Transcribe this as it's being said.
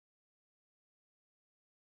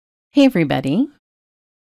Hey everybody!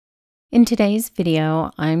 In today's video,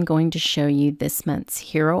 I'm going to show you this month's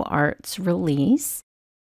Hero Arts release,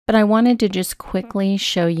 but I wanted to just quickly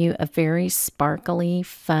show you a very sparkly,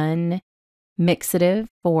 fun mixative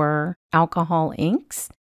for alcohol inks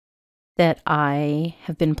that I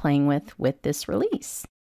have been playing with this release.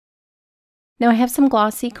 Now I have some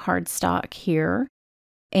glossy cardstock here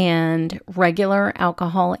and regular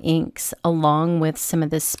alcohol inks along with some of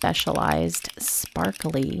the specialized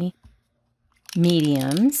sparkly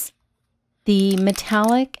mediums. The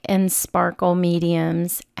metallic and sparkle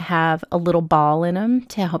mediums have a little ball in them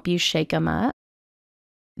to help you shake them up.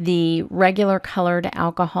 The regular colored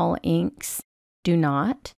alcohol inks do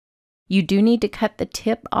not. You do need to cut the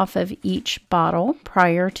tip off of each bottle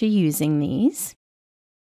prior to using these.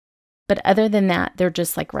 But other than that, they're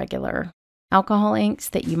just like regular alcohol inks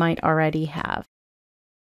that you might already have.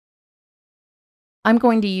 I'm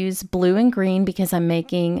going to use blue and green because I'm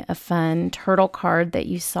making a fun turtle card that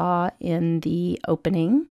you saw in the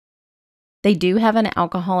opening. They do have an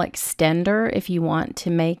alcohol extender if you want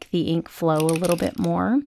to make the ink flow a little bit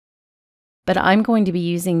more. But I'm going to be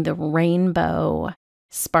using the rainbow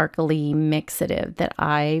sparkly mixative that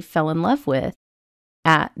I fell in love with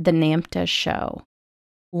at the NAMTA show.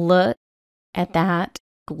 Look at that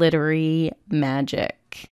glittery magic.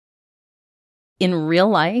 In real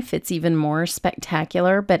life, it's even more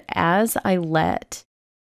spectacular, but as I let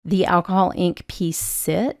the alcohol ink piece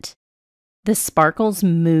sit, the sparkles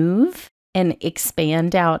move and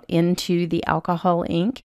expand out into the alcohol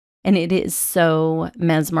ink, and it is so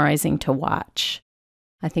mesmerizing to watch.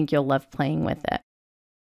 I think you'll love playing with it.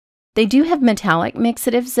 They do have metallic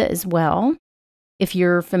mixatives as well. If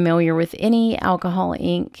you're familiar with any alcohol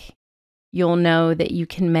ink, you'll know that you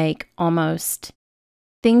can make almost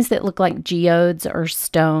things that look like geodes or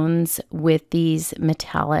stones with these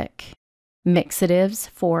metallic mixatives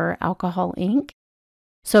for alcohol ink.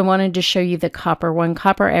 So I wanted to show you the copper one.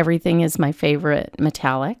 Copper everything is my favorite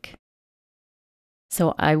metallic.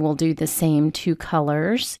 So I will do the same two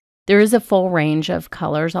colors. There is a full range of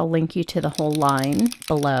colors. I'll link you to the whole line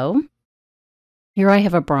below. Here I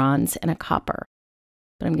have a bronze and a copper,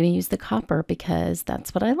 but I'm going to use the copper because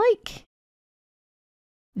that's what I like.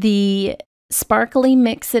 The sparkly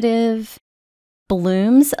mixative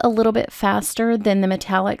blooms a little bit faster than the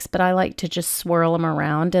metallics, but I like to just swirl them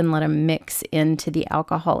around and let them mix into the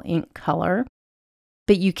alcohol ink color.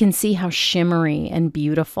 But you can see how shimmery and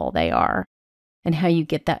beautiful they are and how you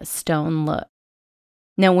get that stone look.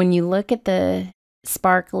 Now, when you look at the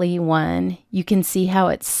sparkly one, you can see how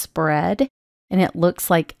it's spread and it looks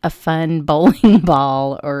like a fun bowling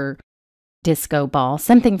ball or disco ball,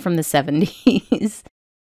 something from the 70s.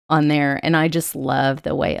 On there, and I just love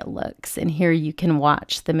the way it looks. And here you can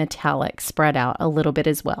watch the metallic spread out a little bit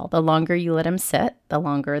as well. The longer you let them sit, the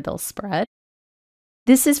longer they'll spread.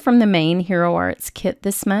 This is from the main Hero Arts kit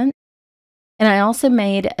this month. And I also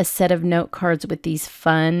made a set of note cards with these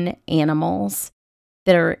fun animals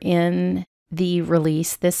that are in the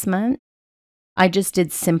release this month. I just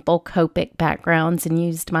did simple Copic backgrounds and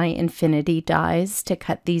used my infinity dies to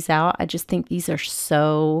cut these out. I just think these are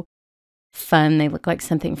so fun. They look like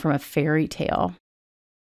something from a fairy tale.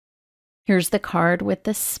 Here's the card with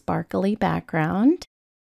the sparkly background.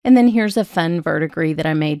 And then here's a fun verdigris that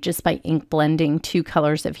I made just by ink blending two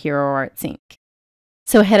colors of Hero Arts ink.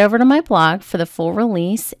 So head over to my blog for the full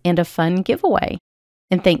release and a fun giveaway.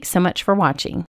 And thanks so much for watching.